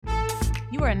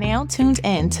You are now tuned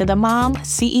in to the Mom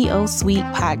CEO Suite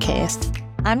podcast.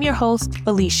 I'm your host,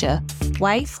 Felicia,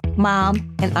 wife,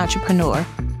 mom, and entrepreneur.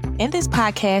 In this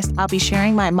podcast, I'll be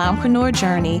sharing my mompreneur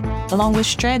journey along with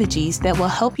strategies that will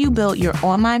help you build your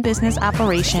online business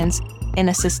operations in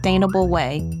a sustainable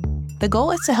way. The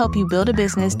goal is to help you build a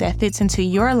business that fits into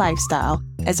your lifestyle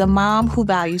as a mom who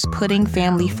values putting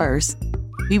family first.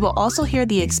 We will also hear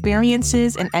the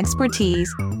experiences and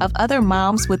expertise of other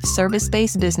moms with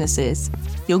service-based businesses.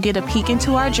 You'll get a peek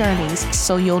into our journeys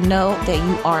so you'll know that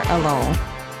you aren't alone.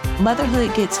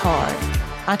 Motherhood gets hard.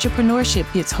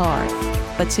 Entrepreneurship gets hard.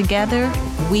 But together,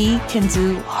 we can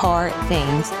do hard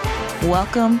things.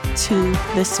 Welcome to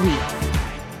the Suite.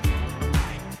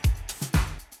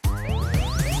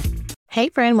 Hey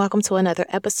friend, welcome to another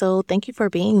episode. Thank you for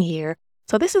being here.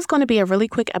 So this is going to be a really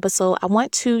quick episode. I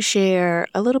want to share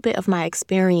a little bit of my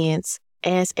experience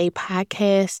as a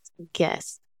podcast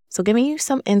guest. So giving you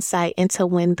some insight into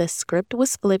when the script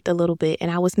was flipped a little bit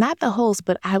and I was not the host,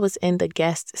 but I was in the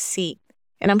guest seat.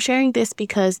 And I'm sharing this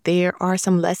because there are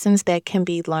some lessons that can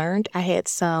be learned. I had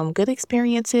some good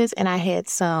experiences and I had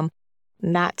some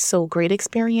not so great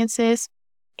experiences.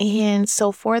 And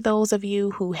so for those of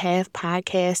you who have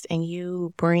podcasts and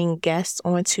you bring guests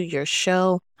onto your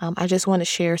show, I just want to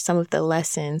share some of the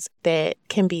lessons that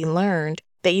can be learned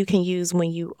that you can use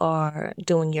when you are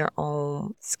doing your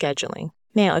own scheduling.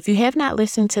 Now, if you have not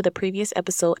listened to the previous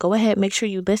episode, go ahead, make sure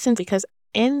you listen because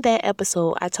in that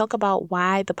episode, I talk about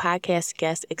why the podcast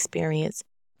guest experience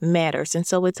matters. And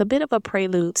so it's a bit of a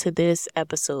prelude to this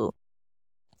episode.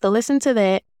 So listen to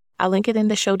that. I'll link it in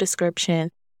the show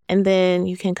description. And then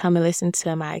you can come and listen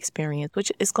to my experience,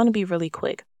 which is going to be really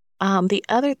quick. The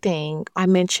other thing I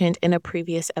mentioned in a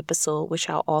previous episode, which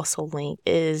I'll also link,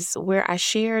 is where I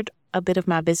shared a bit of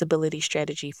my visibility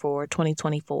strategy for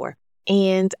 2024.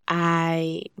 And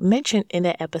I mentioned in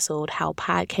that episode how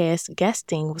podcast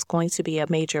guesting was going to be a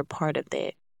major part of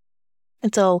that.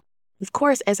 And so, of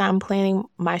course, as I'm planning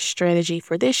my strategy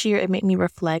for this year, it made me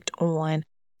reflect on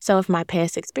some of my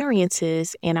past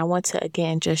experiences, and I want to,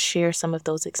 again, just share some of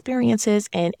those experiences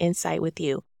and insight with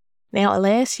you. Now,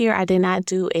 last year, I did not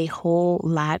do a whole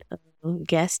lot of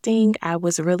guesting. I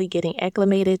was really getting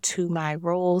acclimated to my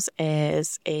roles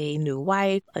as a new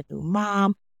wife, a new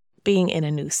mom, being in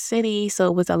a new city. So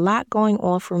it was a lot going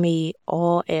on for me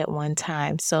all at one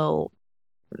time. So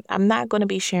I'm not going to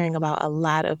be sharing about a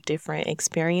lot of different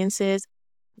experiences,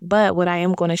 but what I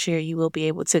am going to share, you will be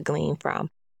able to glean from.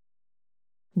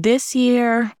 This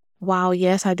year, while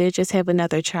yes, I did just have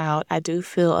another child, I do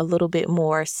feel a little bit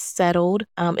more settled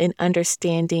in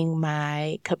understanding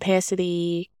my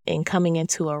capacity in coming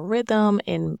into a rhythm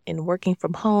and working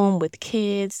from home with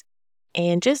kids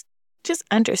and just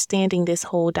understanding this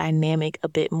whole dynamic a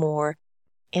bit more.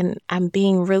 And I'm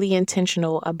being really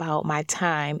intentional about my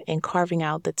time and carving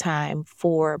out the time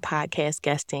for podcast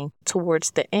guesting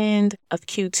towards the end of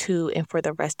Q2 and for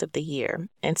the rest of the year.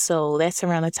 And so that's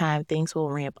around the time things will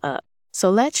ramp up. So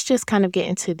let's just kind of get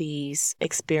into these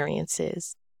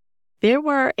experiences. There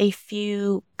were a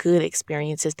few good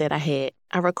experiences that I had.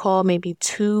 I recall maybe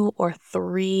 2 or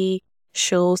 3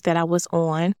 shows that I was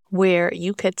on where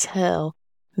you could tell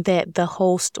that the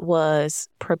host was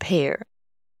prepared.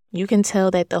 You can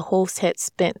tell that the host had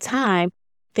spent time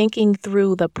thinking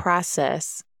through the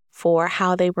process for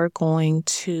how they were going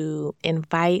to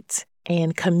invite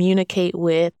and communicate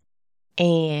with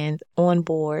and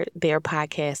onboard their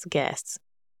podcast guests.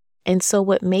 And so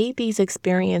what made these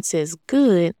experiences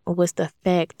good was the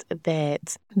fact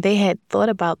that they had thought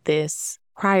about this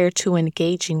prior to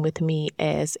engaging with me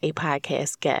as a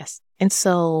podcast guest. And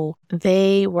so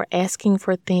they were asking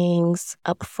for things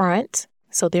up front.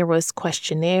 So there was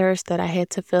questionnaires that I had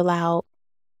to fill out.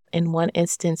 In one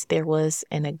instance, there was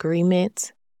an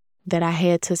agreement that I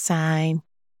had to sign,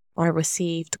 or I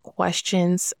received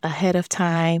questions ahead of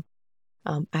time.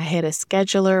 I had a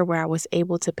scheduler where I was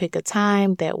able to pick a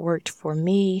time that worked for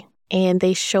me, and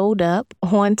they showed up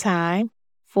on time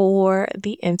for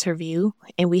the interview,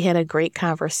 and we had a great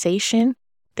conversation.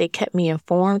 They kept me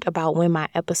informed about when my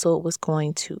episode was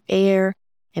going to air,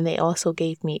 and they also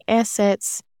gave me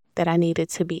assets that I needed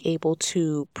to be able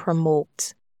to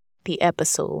promote the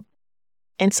episode.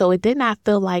 And so it did not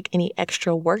feel like any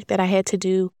extra work that I had to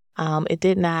do. It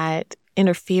did not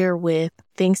interfere with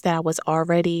things that I was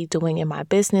already doing in my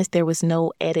business. There was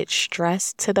no added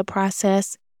stress to the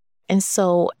process. And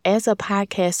so as a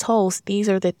podcast host, these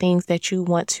are the things that you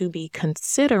want to be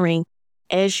considering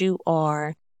as you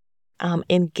are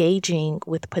engaging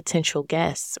with potential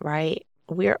guests, right?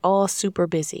 We're all super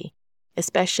busy,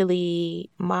 especially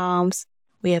moms.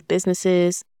 We have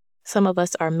businesses. Some of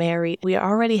us are married. We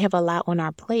already have a lot on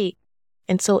our plate.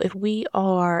 And so if we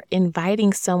are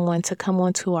inviting someone to come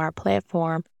onto our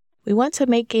platform, we want to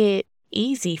make it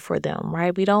easy for them,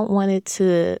 right? We don't want it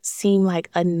to seem like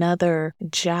another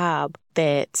job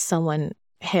that someone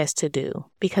has to do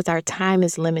because our time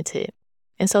is limited.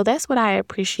 And so that's what I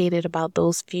appreciated about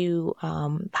those few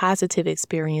positive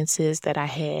experiences that I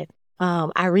had.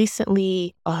 I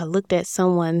recently looked at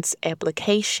someone's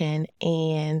application,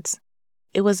 and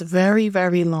it was very,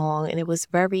 very long and it was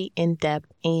very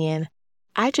in-depth. And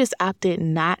I just opted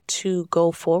not to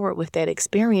go forward with that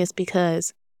experience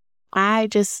because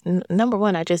number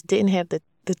one, I just didn't have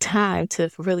the time to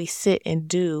really sit and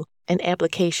do an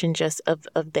application just of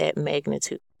that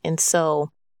magnitude. And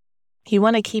so you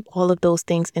want to keep all of those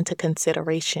things into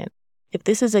consideration. If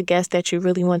this is a guest that you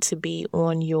really want to be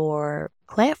on your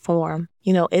platform,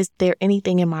 is there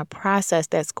anything in my process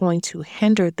that's going to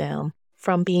hinder them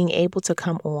from being able to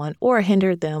come on or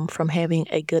hinder them from having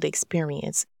a good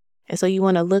experience? And so you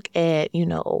want to look at,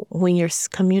 when you're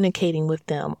communicating with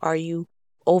them, are you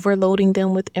overloading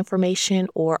them with information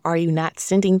or are you not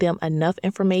sending them enough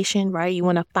information, right? You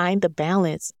want to find the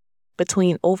balance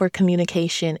between over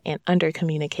communication and under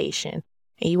communication.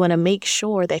 And you want to make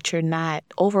sure that you're not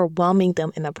overwhelming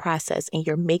them in the process and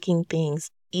you're making things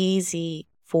easy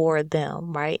for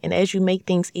them, right? And as you make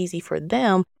things easy for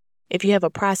them, if you have a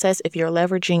process, if you're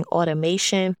leveraging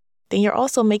automation, then you're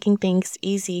also making things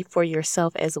easy for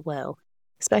yourself as well,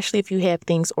 especially if you have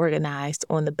things organized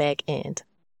on the back end.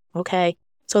 Okay.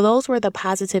 So those were the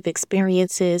positive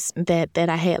experiences that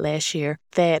I had last year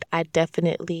that I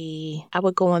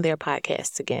would go on their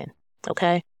podcasts again.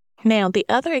 Okay. Now, the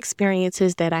other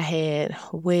experiences that I had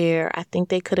where I think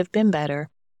they could have been better.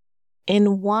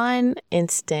 In one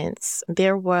instance,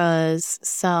 there was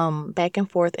some back and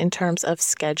forth in terms of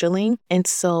scheduling. And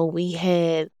so we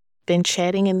had been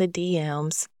chatting in the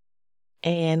DMs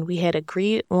and we had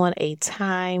agreed on a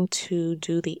time to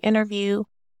do the interview.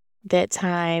 That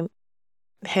time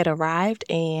had arrived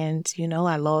and,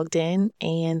 I logged in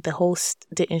and the host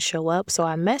didn't show up. So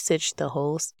I messaged the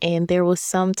host and there was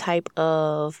some type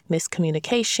of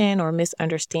miscommunication or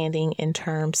misunderstanding in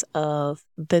terms of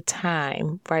the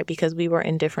time, right? Because we were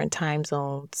in different time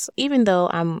zones, even though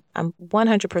I'm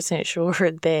 100%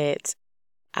 sure that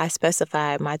I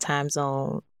specified my time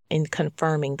zone in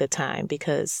confirming the time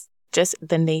because just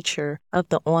the nature of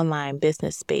the online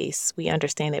business space, we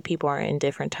understand that people are in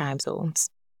different time zones.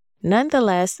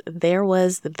 Nonetheless, there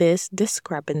was this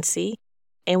discrepancy,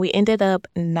 and we ended up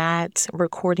not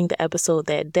recording the episode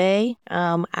that day.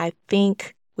 I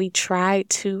think we tried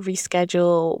to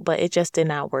reschedule, but it just did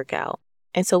not work out.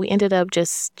 And so we ended up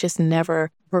just never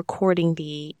recording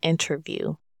the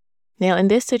interview. Now, in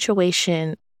this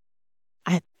situation,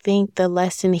 I think the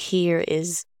lesson here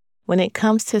is when it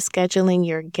comes to scheduling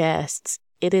your guests,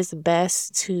 it is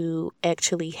best to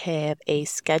actually have a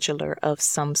scheduler of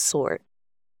some sort.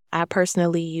 I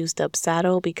personally used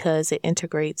Dubsado because it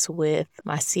integrates with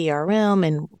my CRM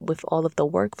and with all of the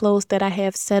workflows that I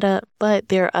have set up. But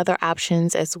there are other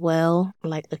options as well,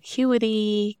 like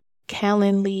Acuity,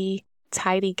 Calendly,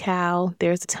 TidyCal.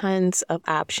 There's tons of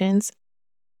options.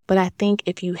 But I think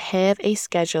if you have a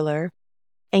scheduler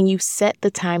and you set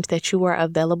the times that you are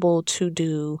available to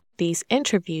do these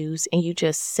interviews and you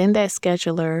just send that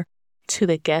scheduler to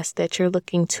the guests that you're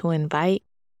looking to invite,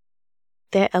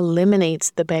 that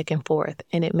eliminates the back and forth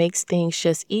and it makes things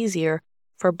just easier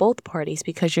for both parties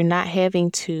because you're not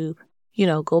having to,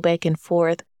 go back and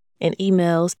forth in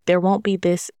emails. There won't be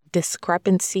this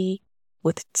discrepancy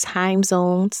with time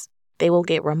zones. They will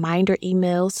get reminder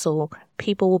emails, so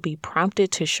people will be prompted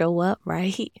to show up,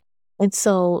 right? And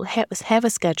so have a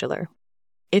scheduler.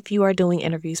 If you are doing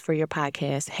interviews for your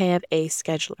podcast, have a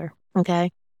scheduler, okay?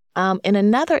 In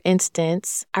another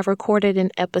instance, I recorded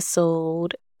an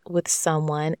episode with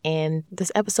someone and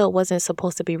this episode wasn't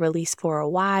supposed to be released for a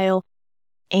while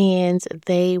and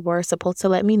they were supposed to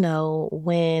let me know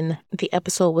when the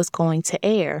episode was going to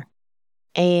air.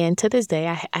 And to this day,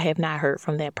 I have not heard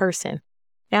from that person.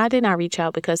 Now, I did not reach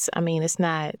out because, it's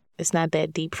not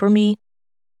that deep for me.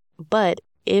 But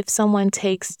if someone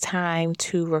takes time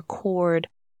to record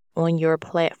on your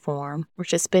platform or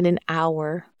just spend an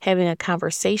hour having a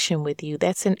conversation with you,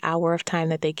 that's an hour of time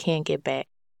that they can't get back.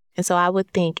 And so I would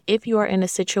think if you are in a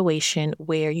situation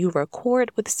where you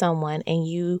record with someone and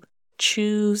you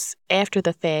choose after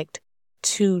the fact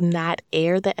to not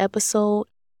air the episode,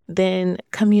 then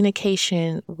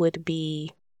communication would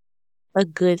be a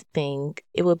good thing.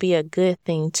 It would be a good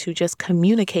thing to just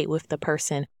communicate with the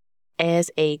person as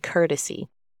a courtesy.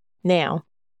 Now,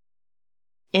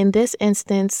 in this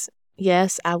instance,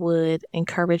 yes, I would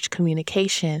encourage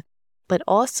communication, but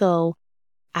also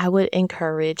I would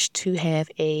encourage to have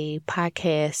a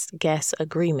podcast guest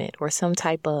agreement or some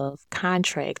type of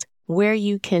contract where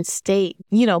you can state,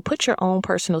 put your own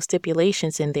personal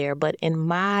stipulations in there. But in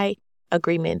my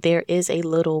agreement, there is a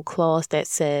little clause that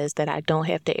says that I don't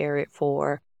have to air it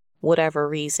for whatever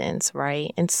reasons,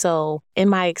 right? And so in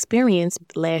my experience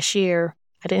last year,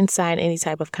 I didn't sign any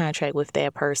type of contract with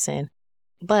that person,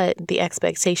 but the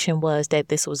expectation was that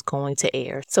this was going to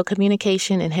air. So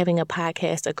communication and having a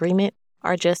podcast agreement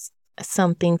are just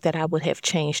some things that I would have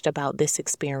changed about this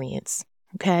experience.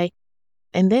 Okay.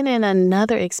 And then in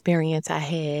another experience I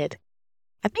had,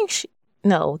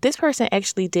 this person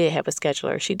actually did have a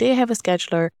scheduler. She did have a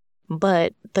scheduler,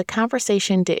 but the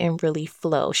conversation didn't really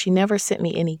flow. She never sent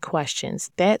me any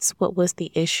questions. That's what was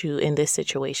the issue in this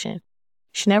situation.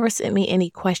 She never sent me any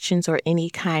questions or any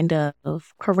kind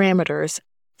of parameters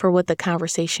for what the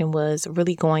conversation was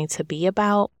really going to be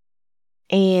about.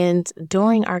 And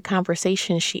during our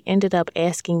conversation, she ended up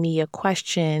asking me a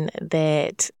question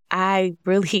that I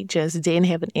really just didn't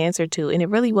have an answer to. And it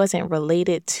really wasn't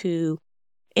related to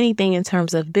anything in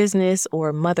terms of business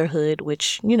or motherhood,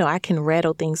 which, I can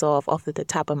rattle things off of the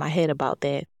top of my head about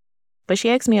that. But she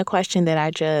asked me a question that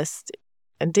I just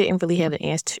didn't really have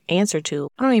an answer to.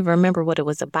 I don't even remember what it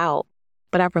was about,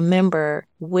 but I remember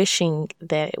wishing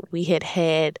that we had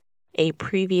had a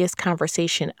previous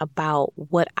conversation about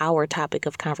what our topic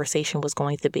of conversation was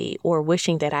going to be, or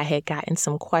wishing that I had gotten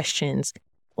some questions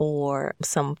or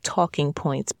some talking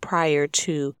points prior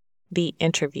to the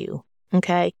interview.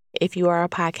 Okay. If you are a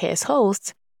podcast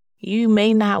host, you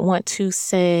may not want to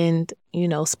send,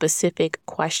 specific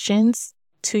questions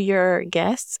to your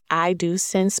guests. I do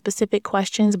send specific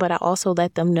questions, but I also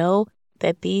let them know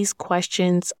that these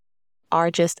questions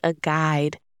are just a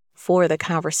guide for the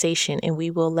conversation, and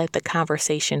we will let the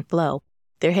conversation flow.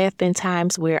 There have been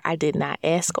times where I did not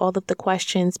ask all of the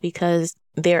questions because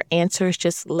their answers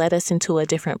just led us into a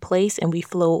different place and we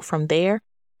flowed from there.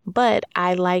 But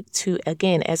I like to,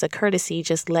 again, as a courtesy,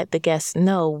 just let the guests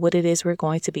know what it is we're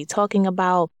going to be talking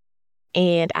about.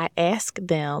 And I ask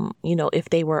them, if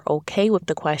they were okay with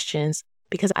the questions,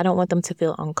 because I don't want them to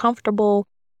feel uncomfortable,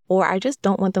 or I just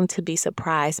don't want them to be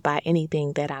surprised by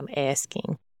anything that I'm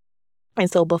asking. And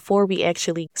so before we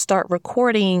actually start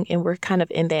recording and we're kind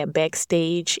of in that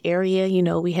backstage area,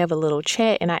 we have a little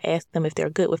chat and I ask them if they're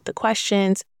good with the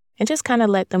questions and just kind of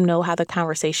let them know how the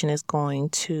conversation is going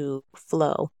to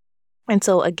flow. And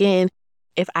so again,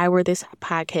 if I were this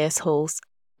podcast host,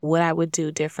 what I would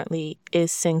do differently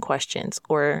is send questions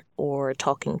or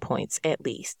talking points at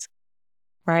least,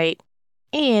 right?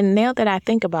 And now that I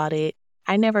think about it,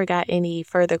 I never got any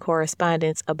further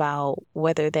correspondence about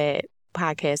whether that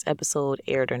podcast episode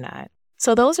aired or not.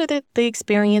 So those are the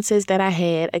experiences that I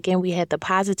had. Again, we had the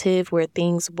positive where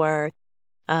things were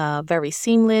very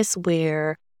seamless,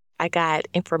 where I got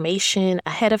information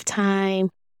ahead of time,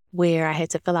 where I had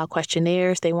to fill out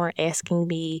questionnaires. They weren't asking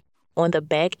me on the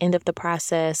back end of the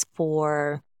process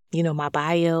for, my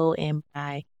bio and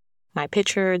my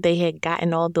picture. They had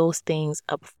gotten all those things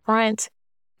up front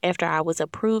after I was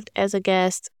approved as a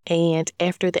guest, and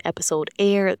after the episode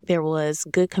aired, there was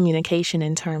good communication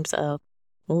in terms of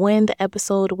when the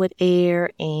episode would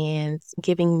air and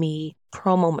giving me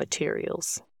promo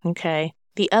materials. Okay.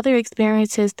 The other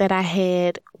experiences that I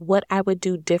had, what I would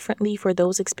do differently for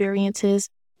those experiences,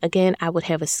 again, I would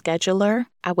have a scheduler.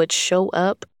 I would show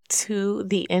up to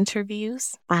the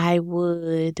interviews. I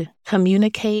would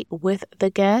communicate with the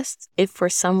guests if for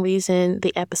some reason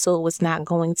the episode was not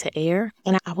going to air,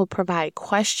 and I would provide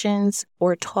questions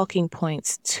or talking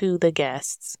points to the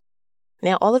guests.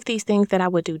 Now, all of these things that I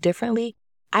would do differently,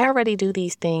 I already do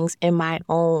these things in my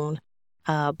own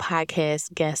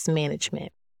podcast guest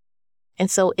management.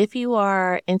 And so if you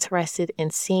are interested in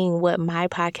seeing what my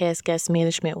podcast guest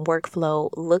management workflow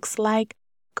looks like,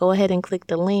 go ahead and click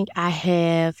the link. I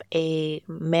have a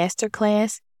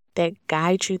masterclass that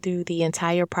guides you through the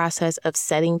entire process of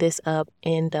setting this up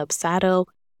in Dubsado,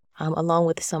 along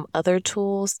with some other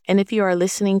tools. And if you are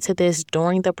listening to this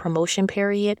during the promotion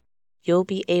period, you'll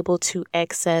be able to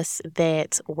access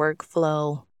that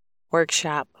workflow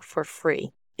workshop for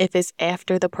free. If it's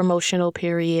after the promotional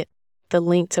period, the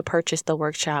link to purchase the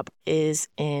workshop is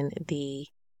in the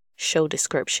show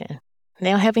description.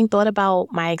 Now, having thought about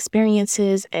my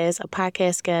experiences as a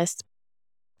podcast guest,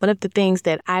 one of the things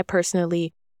that I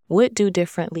personally would do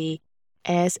differently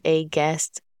as a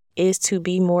guest is to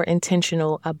be more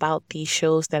intentional about the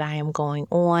shows that I am going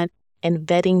on and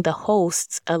vetting the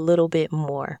hosts a little bit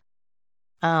more.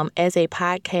 As a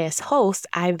podcast host,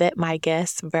 I vet my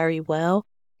guests very well.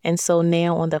 And so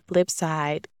now on the flip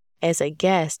side, as a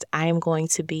guest, I am going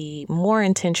to be more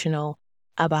intentional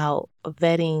about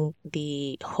vetting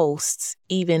the hosts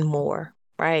even more,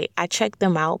 right? I checked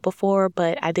them out before,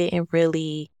 but I didn't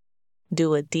really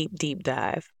do a deep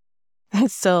dive.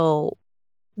 So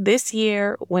this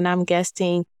year, when I'm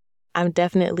guesting, I'm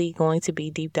definitely going to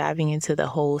be deep diving into the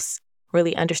hosts,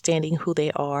 really understanding who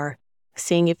they are,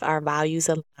 seeing if our values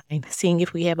align, seeing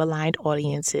if we have aligned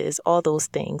audiences, all those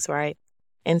things, right?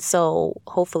 And so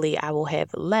hopefully I will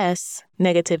have less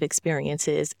negative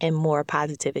experiences and more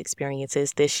positive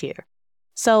experiences this year.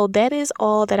 So that is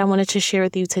all that I wanted to share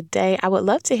with you today. I would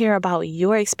love to hear about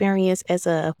your experience as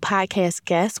a podcast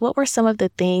guest. What were some of the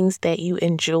things that you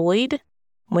enjoyed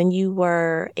when you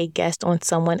were a guest on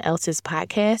someone else's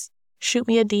podcast? Shoot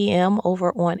me a DM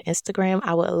over on Instagram.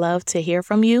 I would love to hear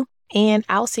from you, and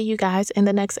I'll see you guys in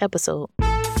the next episode.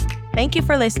 Thank you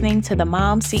for listening to the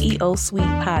Mom CEO Suite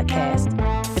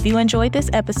podcast. If you enjoyed this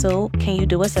episode, can you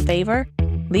do us a favor?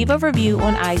 Leave a review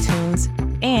on iTunes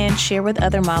and share with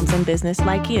other moms in business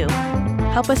like you.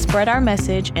 Help us spread our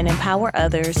message and empower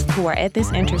others who are at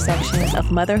this intersection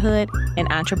of motherhood and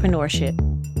entrepreneurship.